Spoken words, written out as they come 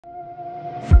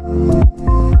Hi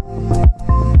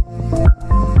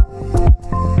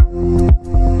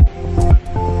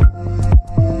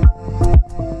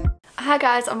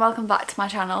guys, and welcome back to my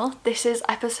channel. This is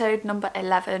episode number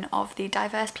 11 of the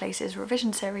Diverse Places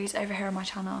revision series over here on my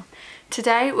channel.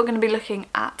 Today we're going to be looking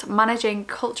at managing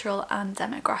cultural and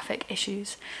demographic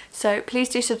issues. So please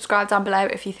do subscribe down below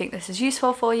if you think this is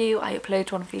useful for you. I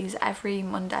upload one of these every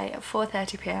Monday at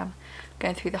 4:30 p.m,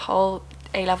 going through the whole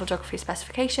A-level geography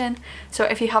specification. So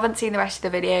if you haven't seen the rest of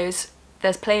the videos,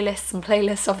 there's playlists and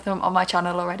playlists of them on my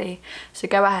channel already. So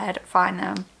go ahead, find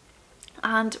them.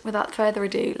 And without further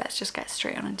ado, let's just get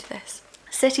straight on into this.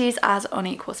 Cities as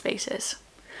unequal spaces.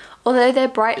 Although their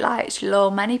bright lights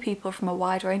lure many people from a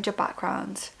wide range of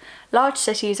backgrounds, large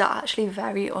cities are actually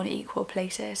very unequal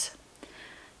places.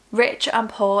 Rich and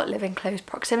poor live in close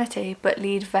proximity but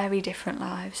lead very different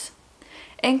lives.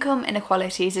 Income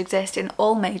inequalities exist in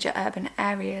all major urban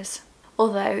areas,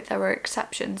 although there are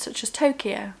exceptions such as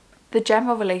Tokyo. The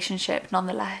general relationship,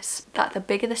 nonetheless, that the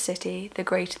bigger the city, the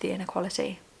greater the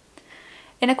inequality.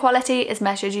 Inequality is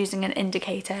measured using an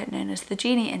indicator known as the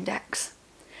Gini index.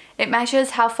 It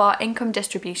measures how far income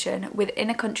distribution within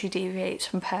a country deviates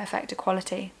from perfect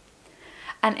equality.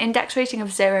 An index rating of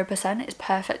 0% is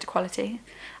perfect equality,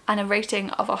 and a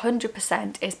rating of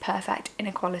 100% is perfect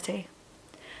inequality.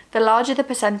 The larger the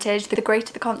percentage, the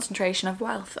greater the concentration of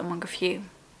wealth among a few.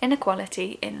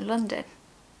 Inequality in London.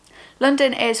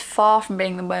 London is far from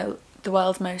being the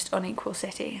world's most unequal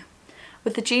city,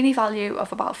 with the Gini value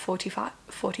of about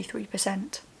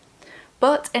 43%.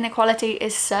 But inequality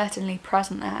is certainly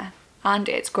present there, and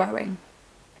it's growing.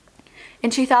 In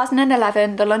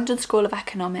 2011, the London School of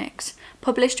Economics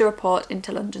published a report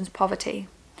into London's poverty.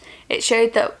 It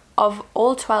showed that of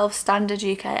all 12 standard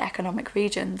UK economic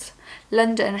regions,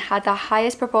 London had the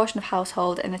highest proportion of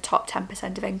household in the top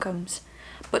 10% of incomes,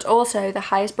 but also the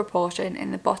highest proportion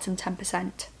in the bottom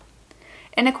 10%.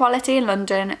 Inequality in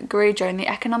London grew during the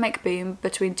economic boom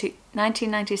between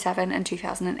 1997 and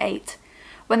 2008,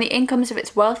 when the incomes of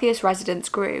its wealthiest residents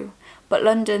grew, but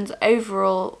London's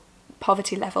overall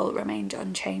poverty level remained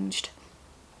unchanged.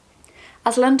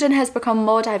 As London has become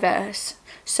more diverse,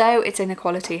 so its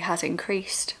inequality has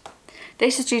increased.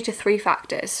 This is due to three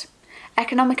factors: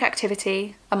 economic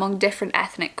activity among different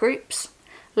ethnic groups,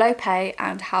 low pay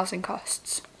and housing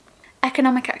costs.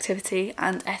 Economic activity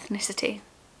and ethnicity.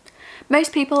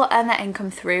 Most people earn their income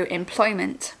through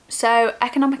employment, so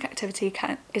economic activity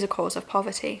is a cause of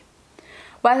poverty,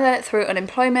 whether through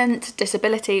unemployment,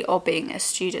 disability or being a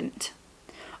student.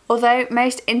 Although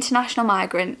most international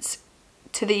migrants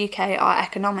to the UK are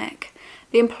economic,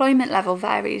 the employment level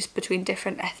varies between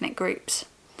different ethnic groups.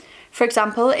 For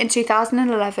example, in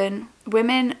 2011,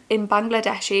 women in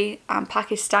Bangladeshi and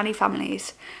Pakistani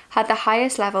families had the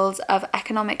highest levels of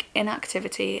economic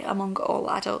inactivity among all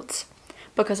adults,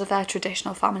 because of their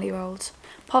traditional family roles.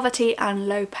 Poverty and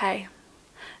low pay.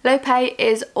 Low pay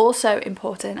is also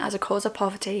important as a cause of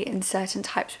poverty in certain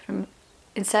types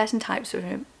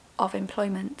of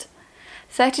employment.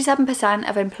 37%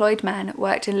 of employed men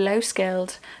worked in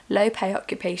low-skilled, low-pay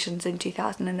occupations in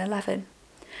 2011.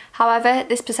 However,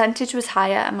 this percentage was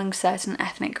higher among certain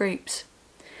ethnic groups.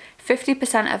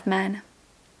 50% of men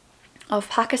of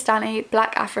Pakistani,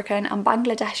 Black African and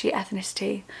Bangladeshi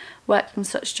ethnicity worked in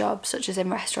such jobs such as in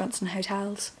restaurants and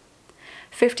hotels.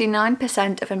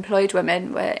 59% of employed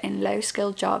women were in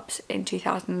low-skilled jobs in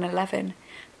 2011,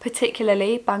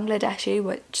 particularly Bangladeshi,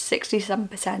 which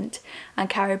 67%, and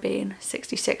Caribbean,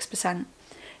 66%,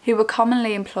 who were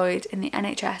commonly employed in the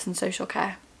NHS and social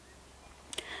care.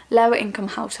 Lower income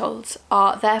households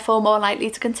are therefore more likely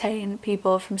to contain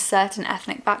people from certain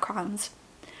ethnic backgrounds.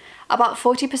 About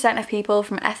 40% of people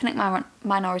from ethnic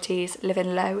minorities live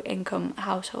in low-income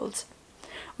households,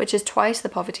 which is twice the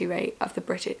poverty rate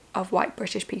of white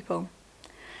British people.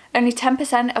 Only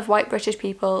 10% of white British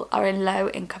people are in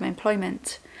low-income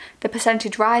employment. The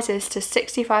percentage rises to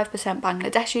 65%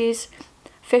 Bangladeshis,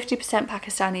 50%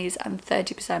 Pakistanis and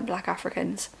 30% Black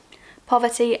Africans.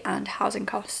 Poverty and housing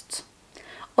costs.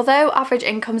 Although average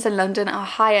incomes in London are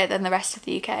higher than the rest of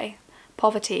the UK,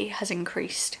 poverty has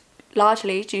increased,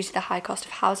 largely due to the high cost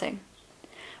of housing.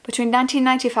 Between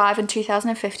 1995 and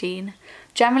 2015,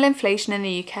 general inflation in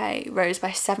the UK rose by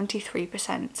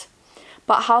 73%,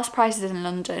 but house prices in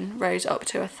London rose up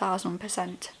to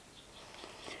 1,000%.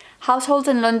 Households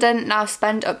in London now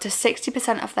spend up to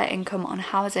 60% of their income on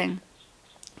housing,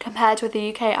 compared with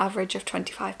the UK average of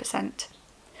 25%.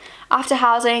 After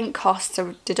housing costs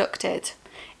are deducted,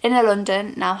 Inner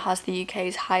London now has the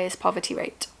UK's highest poverty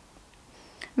rate.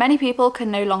 Many people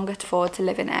can no longer afford to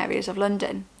live in areas of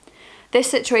London. This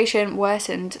situation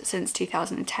worsened since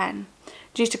 2010,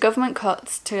 due to government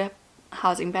cuts to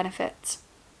housing benefits,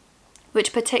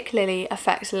 which particularly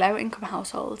affects low-income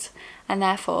households and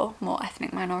therefore more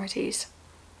ethnic minorities.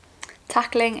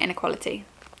 Tackling inequality.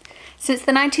 Since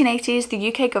the 1980s,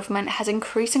 the UK government has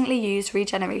increasingly used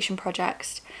regeneration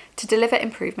projects to deliver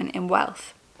improvement in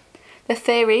wealth. The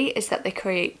theory is that they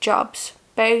create jobs,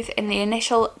 both in the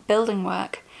initial building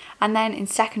work and then in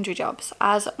secondary jobs,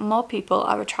 as more people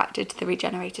are attracted to the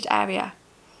regenerated area.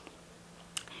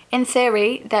 In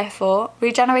theory, therefore,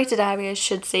 regenerated areas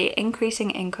should see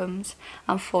increasing incomes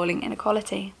and falling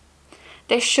inequality.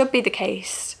 This should be the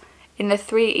case in the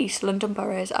 3 East London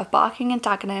boroughs of Barking and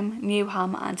Dagenham,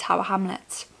 Newham and Tower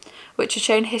Hamlets, which have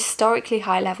shown historically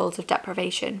high levels of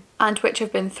deprivation and which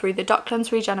have been through the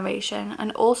Docklands regeneration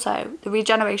and also the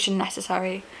regeneration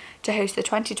necessary to host the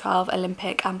 2012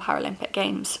 Olympic and Paralympic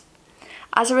Games.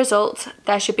 As a result,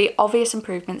 there should be obvious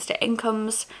improvements to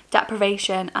incomes,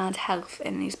 deprivation and health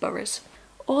in these boroughs.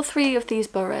 All 3 of these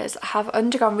boroughs have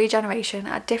undergone regeneration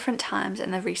at different times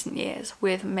in the recent years,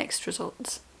 with mixed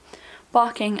results.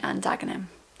 Barking and Dagenham.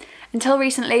 Until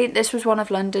recently, this was one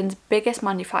of London's biggest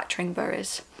manufacturing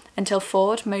boroughs, until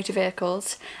Ford Motor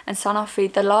Vehicles and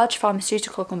Sanofi, the large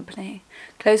pharmaceutical company,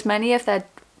 closed many of their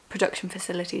production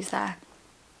facilities there.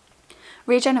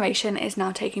 Regeneration is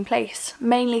now taking place,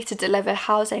 mainly to deliver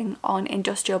housing on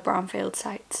industrial brownfield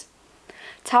sites.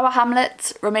 Tower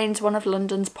Hamlets remains one of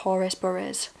London's poorest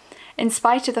boroughs, in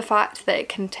spite of the fact that it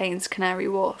contains Canary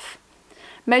Wharf.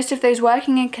 Most of those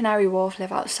working in Canary Wharf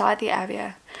live outside the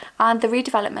area, and the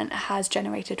redevelopment has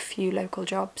generated few local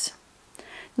jobs.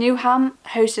 Newham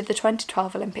hosted the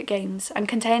 2012 Olympic Games and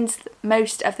contains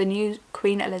most of the new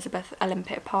Queen Elizabeth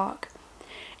Olympic Park.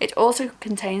 It also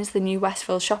contains the new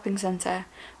Westfield Shopping Centre,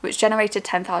 which generated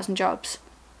 10,000 jobs.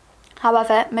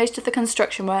 However, most of the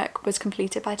construction work was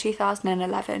completed by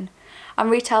 2011,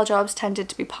 and retail jobs tended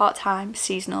to be part-time,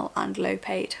 seasonal and low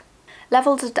paid.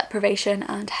 Levels of deprivation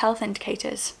and health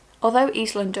indicators. Although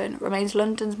East London remains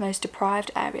London's most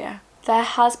deprived area, there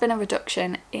has been a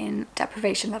reduction in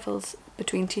deprivation levels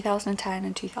between 2010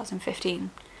 and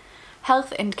 2015.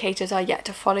 Health indicators are yet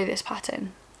to follow this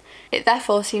pattern. It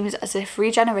therefore seems as if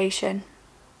regeneration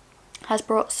has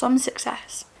brought some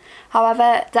success.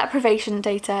 However, deprivation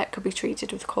data could be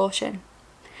treated with caution.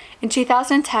 In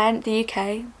 2010, the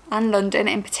UK, and London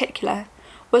in particular,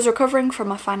 was recovering from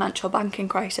a financial banking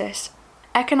crisis.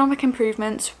 Economic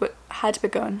improvements had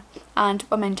begun and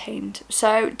were maintained,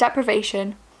 so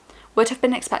deprivation would have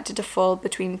been expected to fall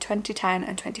between 2010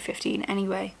 and 2015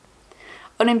 anyway.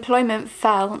 Unemployment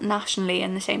fell nationally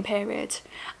in the same period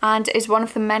and is one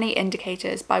of the many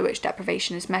indicators by which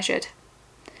deprivation is measured.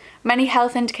 Many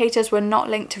health indicators were not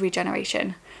linked to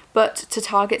regeneration, but to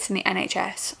targets in the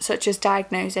NHS, such as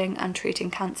diagnosing and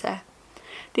treating cancer.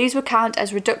 These would count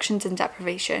as reductions in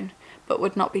deprivation, but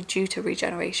would not be due to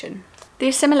regeneration. The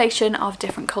assimilation of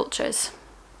different cultures.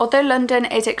 Although London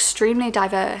is extremely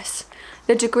diverse,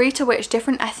 the degree to which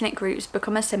different ethnic groups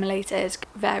become assimilated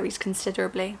varies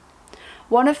considerably.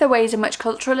 One of the ways in which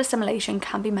cultural assimilation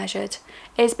can be measured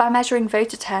is by measuring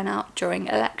voter turnout during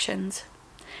elections.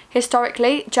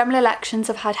 Historically, general elections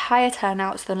have had higher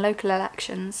turnouts than local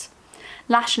elections.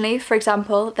 Nationally, for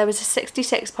example, there was a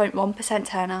 66.1%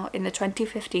 turnout in the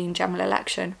 2015 general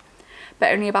election,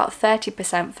 but only about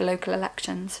 30% for local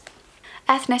elections.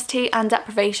 Ethnicity and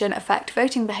deprivation affect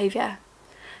voting behaviour.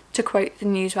 To quote the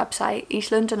news website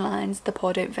East London Lines, the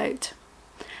poor don't vote.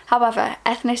 However,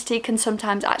 ethnicity can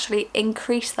sometimes actually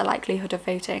increase the likelihood of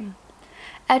voting.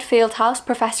 Ed Fieldhouse,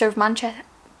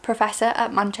 Professor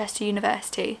at Manchester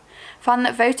University, found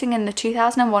that voting in the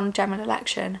 2001 general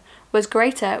election was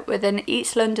greater within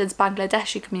East London's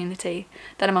Bangladeshi community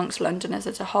than amongst Londoners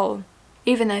as a whole,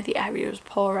 even though the area was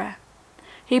poorer.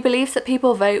 He believes that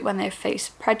people vote when they've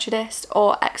faced prejudice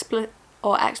or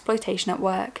exploitation at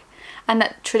work, and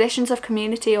that traditions of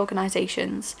community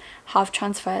organisations have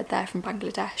transferred there from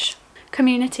Bangladesh.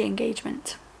 Community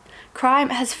engagement. Crime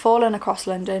has fallen across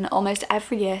London almost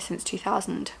every year since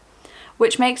 2000,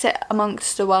 which makes it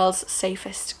amongst the world's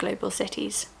safest global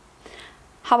cities.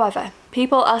 However,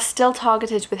 people are still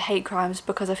targeted with hate crimes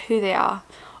because of who they are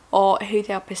or who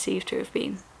they are perceived to have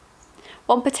been.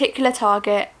 One particular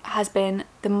target has been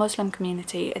the Muslim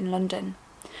community in London,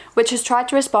 which has tried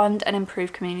to respond and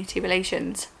improve community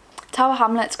relations. Tower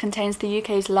Hamlets contains the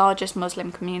UK's largest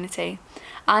Muslim community,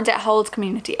 and it holds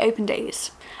community open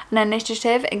days, an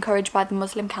initiative encouraged by the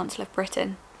Muslim Council of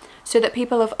Britain, so that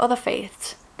people of other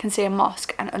faiths can see a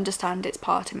mosque and understand its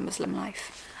part in Muslim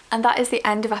life. And that is the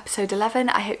end of episode 11.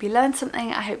 I hope you learned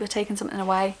something. I hope you're taking something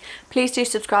away. Please do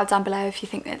subscribe down below if you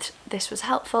think that this was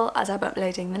helpful, as I'm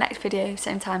uploading the next video,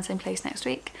 same time, same place next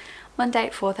week. Monday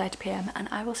at 4:30 p.m, and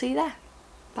I will see you there.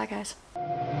 Bye guys.